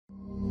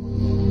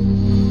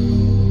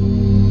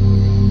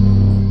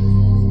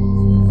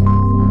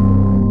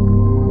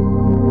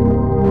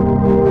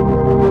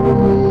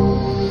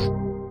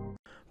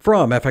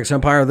From FX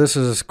Empire, this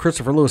is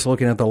Christopher Lewis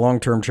looking at the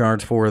long-term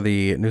charts for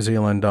the New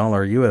Zealand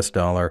dollar, US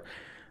dollar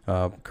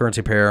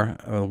currency pair.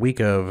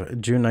 Week of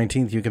June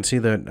 19th, you can see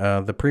that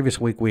the previous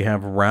week we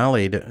have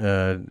rallied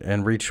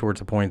and reached towards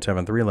the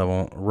 0.73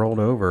 level, rolled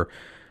over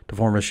to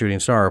form a shooting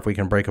star. If we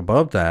can break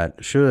above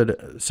that,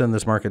 should send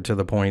this market to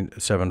the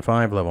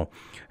 0.75 level.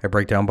 A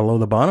breakdown below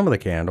the bottom of the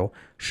candle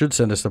should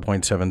send us to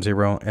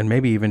 0.70 and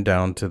maybe even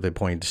down to the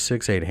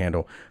 0.68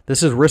 handle.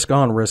 This is risk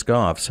on, risk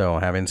off. So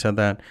having said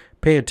that,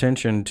 pay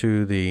attention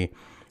to the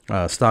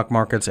stock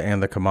markets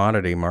and the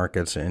commodity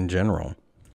markets in general.